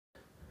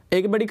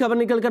एक बड़ी खबर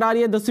निकल कर आ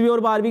रही है 10वीं और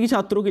 12वीं के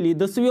छात्रों के लिए।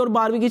 10वीं और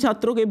 12वीं के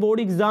छात्रों के बोर्ड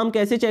एग्जाम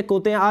कैसे चेक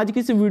होते हैं, आज की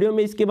इस वीडियो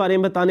में इसके बारे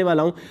में बताने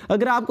वाला हूं।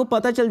 अगर आपको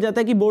पता चल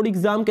जाता है कि बोर्ड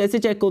एग्जाम कैसे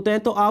चेक होते हैं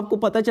तो आपको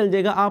पता चल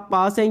जाएगा आप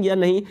पास हैं या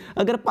नहीं।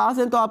 अगर पास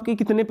हैं तो आपके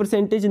कितने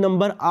परसेंटेज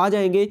नंबर आ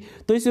जाएंगे।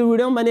 तो इस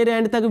वीडियो में बने रहे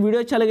एंड तक।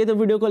 वीडियो अच्छा लगे तो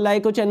वीडियो को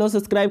लाइक और चैनल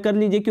सब्सक्राइब कर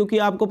लीजिए, क्योंकि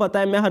आपको पता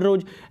है मैं हर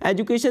रोज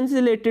एजुकेशन से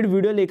रिलेटेड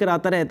वीडियो लेकर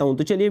आता रहता हूं।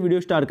 तो चलिए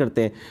वीडियो स्टार्ट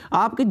करते हैं।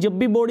 आपके जब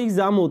भी बोर्ड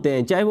एग्जाम होते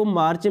हैं, चाहे वो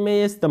मार्च में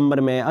या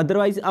सितंबर में,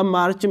 अदरवाइज अब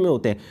मार्च में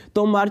होते हैं,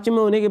 तो मार्च में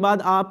होने के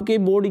बाद आपके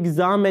बोर्ड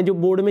एग्जाम है जो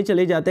बोर्ड में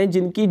चले जाते हैं,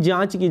 जिनकी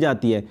जांच की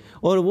जाती है।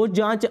 और वो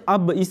जांच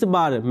अब इस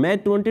बार मैं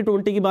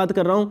 2020 की बात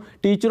कर रहा हूं,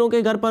 टीचरों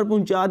के घर पर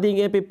पहुंचा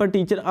देंगे पेपर।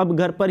 टीचर अब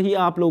घर पर ही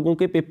आप लोगों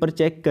के पेपर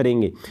चेक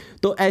करेंगे।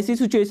 तो ऐसी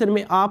सिचुएशन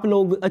में आप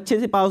लोग अच्छे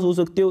से पास हो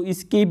सकते हो,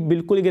 इसकी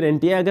बिल्कुल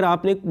गारंटी है अगर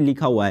आपने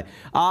लिखा हुआ है।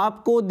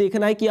 आपको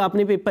देखना है कि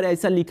आपने पेपर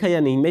ऐसा लिखा या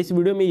नहीं। मैं इस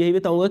वीडियो में यही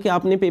बताऊंगा कि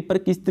आपने पेपर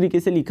किस तरीके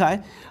से लिखा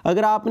है।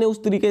 अगर आपने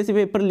उस तरीके से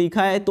पेपर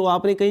लिखा है तो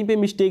आपने कहीं पे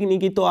मिस्टेक नहीं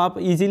की तो आप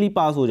इजीली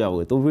पास हो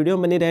जाओगे। तो वीडियो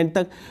बने रहने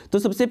तक। तो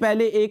सबसे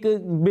पहले एक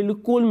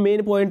बिल्कुल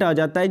मेन पॉइंट आ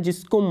जाता है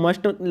जिसको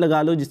मस्ट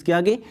लगा लो जिसके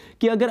आगे,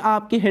 कि अगर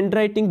आपकी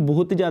हैंडराइटिंग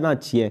बहुत ज़्यादा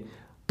अच्छी है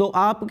तो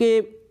आपके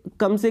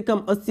कम से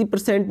कम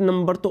 80%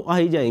 नंबर तो आ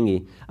ही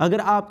जाएंगे। अगर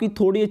आपकी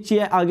थोड़ी अच्छी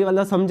है, आगे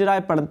वाला समझ रहा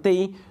है पढ़ते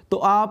ही, तो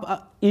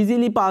आप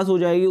इजीली पास हो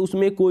जाएगी,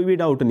 उसमें कोई भी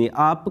डाउट नहीं।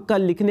 आपका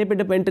लिखने पे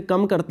डिपेंड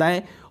कम करता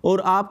है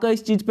और आपका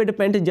इस चीज़ पे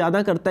डिपेंड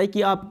ज़्यादा करता है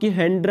कि आपकी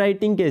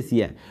हैंडराइटिंग कैसी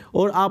है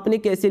और आपने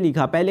कैसे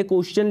लिखा। पहले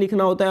क्वेश्चन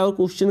लिखना होता है और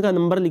क्वेश्चन का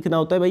नंबर लिखना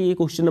होता है, भाई ये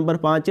क्वेश्चन नंबर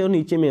 5 है और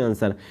नीचे में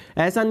आंसर।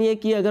 ऐसा नहीं है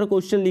कि अगर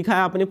क्वेश्चन लिखा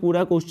है आपने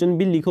पूरा क्वेश्चन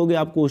भी लिखोगे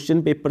आप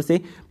क्वेश्चन पेपर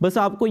से, बस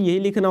आपको यही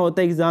लिखना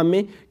होता है एग्जाम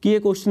में कि ये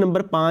क्वेश्चन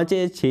नंबर 5 है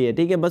या 6 है,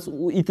 ठीक है, बस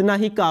इतना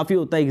ही काफ़ी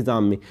होता है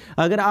एग्जाम में।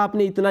 अगर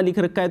आपने इतना लिख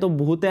रखा है तो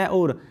बहुत है।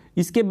 और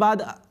इसके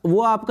बाद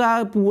वो आपका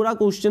पूरा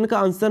क्वेश्चन का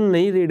आंसर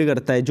नहीं रीड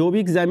करता है। जो भी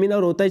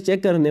एग्जामिनर होता है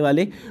चेक करने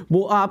वाले,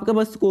 वो आपका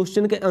बस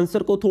क्वेश्चन के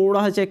आंसर को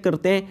थोड़ा सा चेक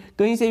करते हैं,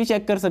 कहीं से भी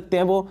चेक कर सकते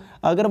हैं वो।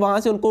 अगर वहाँ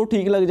से उनको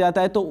ठीक लग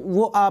जाता है तो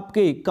वो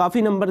आपके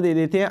काफ़ी नंबर दे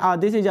देते हैं,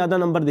 आधे से ज़्यादा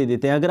नंबर दे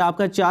देते हैं। अगर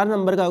आपका 4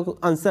 नंबर का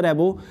आंसर है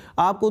वो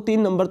आपको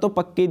 3 नंबर तो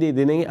पक्के दे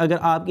देंगे, अगर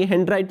आपकी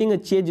हैंडराइटिंग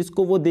अच्छी है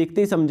जिसको वो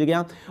देखते ही समझ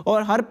गया।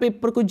 और हर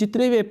पेपर को,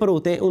 जितने पेपर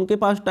होते हैं उनके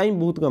पास टाइम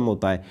बहुत कम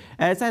होता है।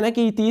 ऐसा है ना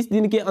कि 30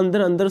 दिन के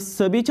अंदर अंदर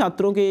सभी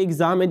छात्रों के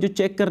एग्जाम है जो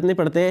चेक करने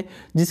पड़ते हैं,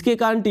 जिसके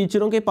कारण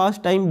टीचरों के पास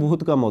टाइम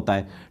बहुत कम होता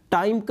है।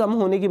 टाइम कम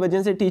होने की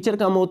वजह से टीचर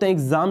कम होते हैं,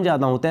 एग्जाम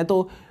ज़्यादा होता है,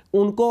 तो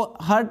उनको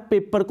हर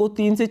पेपर को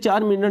 3 से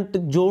 4 मिनट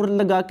जोर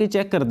लगा के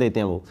चेक कर देते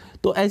हैं वो।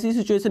 तो ऐसी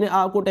सिचुएशन में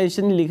आपको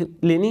टेंशन नहीं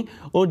लेनी।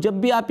 और जब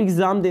भी आप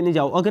एग्जाम देने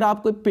जाओ, अगर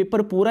आपको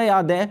पेपर पूरा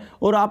याद है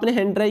और आपने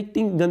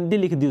हैंडराइटिंग गंदी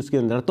लिख दी उसके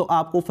अंदर, तो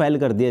आपको फेल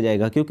कर दिया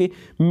जाएगा, क्योंकि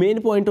मेन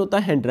पॉइंट होता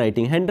है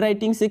हैंडराइटिंग।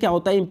 हैंडराइटिंग से क्या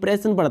होता है,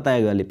 इंप्रेशन पड़ता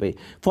है गले पे।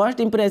 First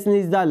impression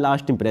is the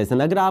last impression.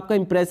 अगर आपका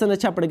इंप्रेशन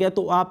अच्छा पड़ गया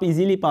तो आप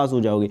इजीली पास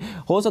हो जाओगे।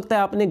 हो सकता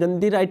है आपने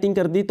गंदी राइटिंग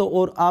कर दी तो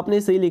और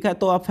आपने सही लिखा है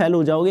तो आप फेल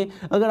हो जाओगे।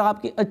 अगर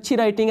आपकी अच्छी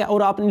राइटिंग है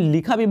और आपने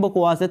लिखा भी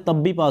बकवास है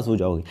तब भी पास हो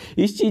जाओगे।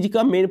 इस चीज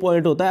का मेन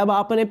पॉइंट होता है। अब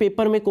आपने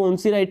पेपर में कौन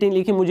सी राइटिंग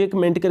लिखी मुझे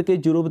कमेंट करके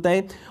जरूर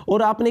बताएं,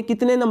 और आपने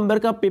कितने नंबर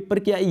का पेपर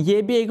किया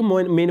ये भी एक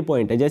मेन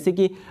पॉइंट है। जैसे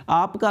कि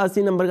आपका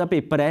 80 नंबर का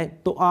पेपर है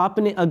तो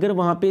आपने अगर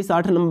वहां पे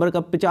 60 नंबर का,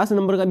 50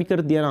 नंबर का भी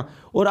कर दिया ना,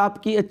 और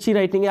आपकी अच्छी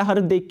राइटिंग है,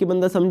 हर देख के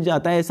बंदा समझ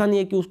जाता है, ऐसा नहीं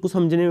है कि उसको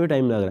समझने में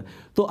टाइम लग रहा है,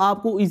 तो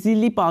आपको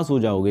इजीली पास हो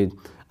जाओगे।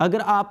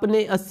 अगर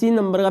आपने 80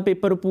 नंबर का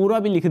पेपर पूरा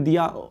भी लिख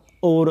दिया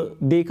और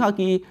देखा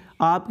कि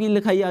आपकी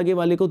लिखाई आगे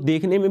वाले को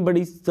देखने में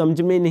बड़ी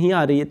समझ में नहीं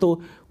आ रही है,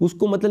 तो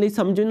उसको मतलब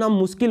समझना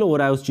मुश्किल हो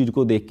रहा है उस चीज़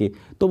को देख के,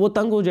 तो वो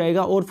तंग हो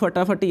जाएगा और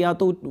फटाफट या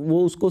तो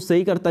वो उसको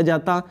सही करता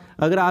जाता।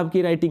 अगर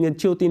आपकी राइटिंग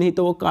अच्छी होती नहीं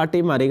तो वो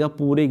कांटे मारेगा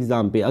पूरे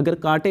एग्जाम पे। अगर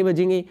कांटे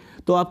बजेंगे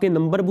तो आपके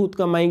नंबर बहुत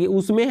कम आएंगे।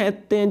 उसमें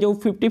रहते हैं जो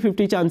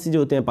 50-50 चांसेज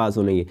होते हैं पास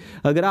होने के।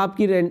 अगर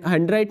आपकी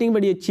हैंड राइटिंग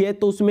बड़ी अच्छी है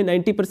तो उसमें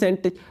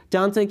 90%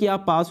 चांस है कि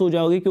आप पास हो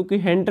जाओगे, क्योंकि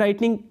हैंड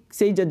राइटिंग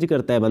से ही जज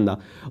करता है बंदा।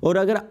 और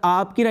अगर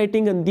आपकी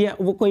राइटिंग गंदी है,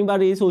 वो कई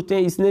बार ये सोचते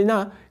हैं इसने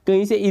ना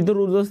कहीं से इधर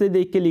उधर से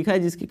देख के लिखा है,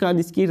 जिसके कारण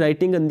इसकी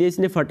राइटिंग गंदी है,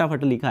 इसने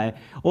फटाफट लिखा है।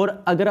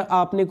 और अगर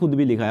आपने खुद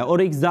भी लिखा है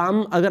और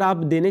एग्जाम अगर आप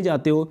देने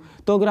जाते हो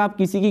तो अगर आप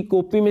किसी की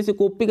कॉपी में से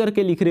कॉपी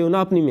करके लिख रहे हो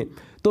ना अपनी में,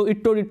 तो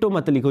इट्टो डिट्टो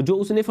मत लिखो। जो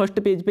उसने फर्स्ट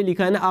पेज पे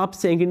लिखा है ना आप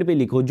सेकंड पे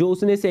लिखो, जो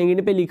उसने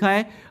सेकंड पे लिखा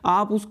है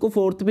आप उसको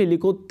फोर्थ पे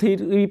लिखो,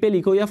 3 पे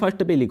लिखो या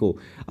फर्स्ट पे लिखो।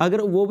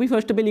 अगर वो भी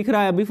फर्स्ट पे लिख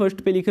रहा है, अभी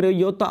फर्स्ट पे लिख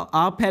रहे हो, तो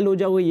आप फेल हो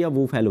जाओगे या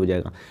वो फेल हो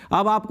जाएगा।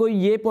 अब आपको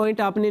ये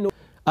पॉइंट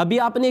अभी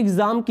आपने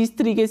एग्जाम किस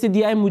तरीके से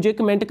दिया है मुझे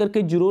कमेंट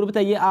करके जरूर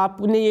बताइए।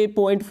 आपने ये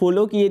पॉइंट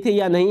फॉलो किए थे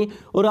या नहीं,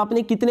 और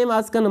आपने कितने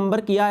मार्क्स का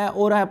नंबर किया है,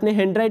 और आपने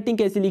हैंडराइटिंग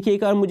कैसे लिखी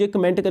है मुझे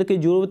कमेंट करके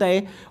जरूर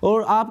बताएं।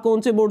 और आप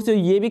कौन से बोर्ड से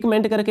हो ये भी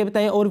कमेंट करके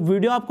बताएं। और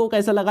वीडियो आपको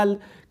कैसा लगा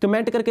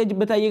कमेंट करके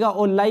बताइएगा,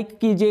 और लाइक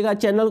कीजिएगा,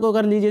 चैनल को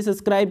कर लीजिए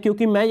सब्सक्राइब,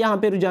 क्योंकि मैं यहाँ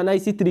पे रोजाना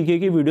इसी तरीके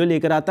की वीडियो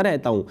लेकर आता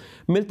रहता हूँ।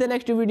 मिलते हैं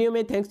नेक्स्ट वीडियो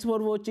में। Thanks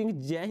for watching.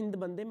 जय हिंद,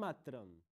 वंदे मातरम।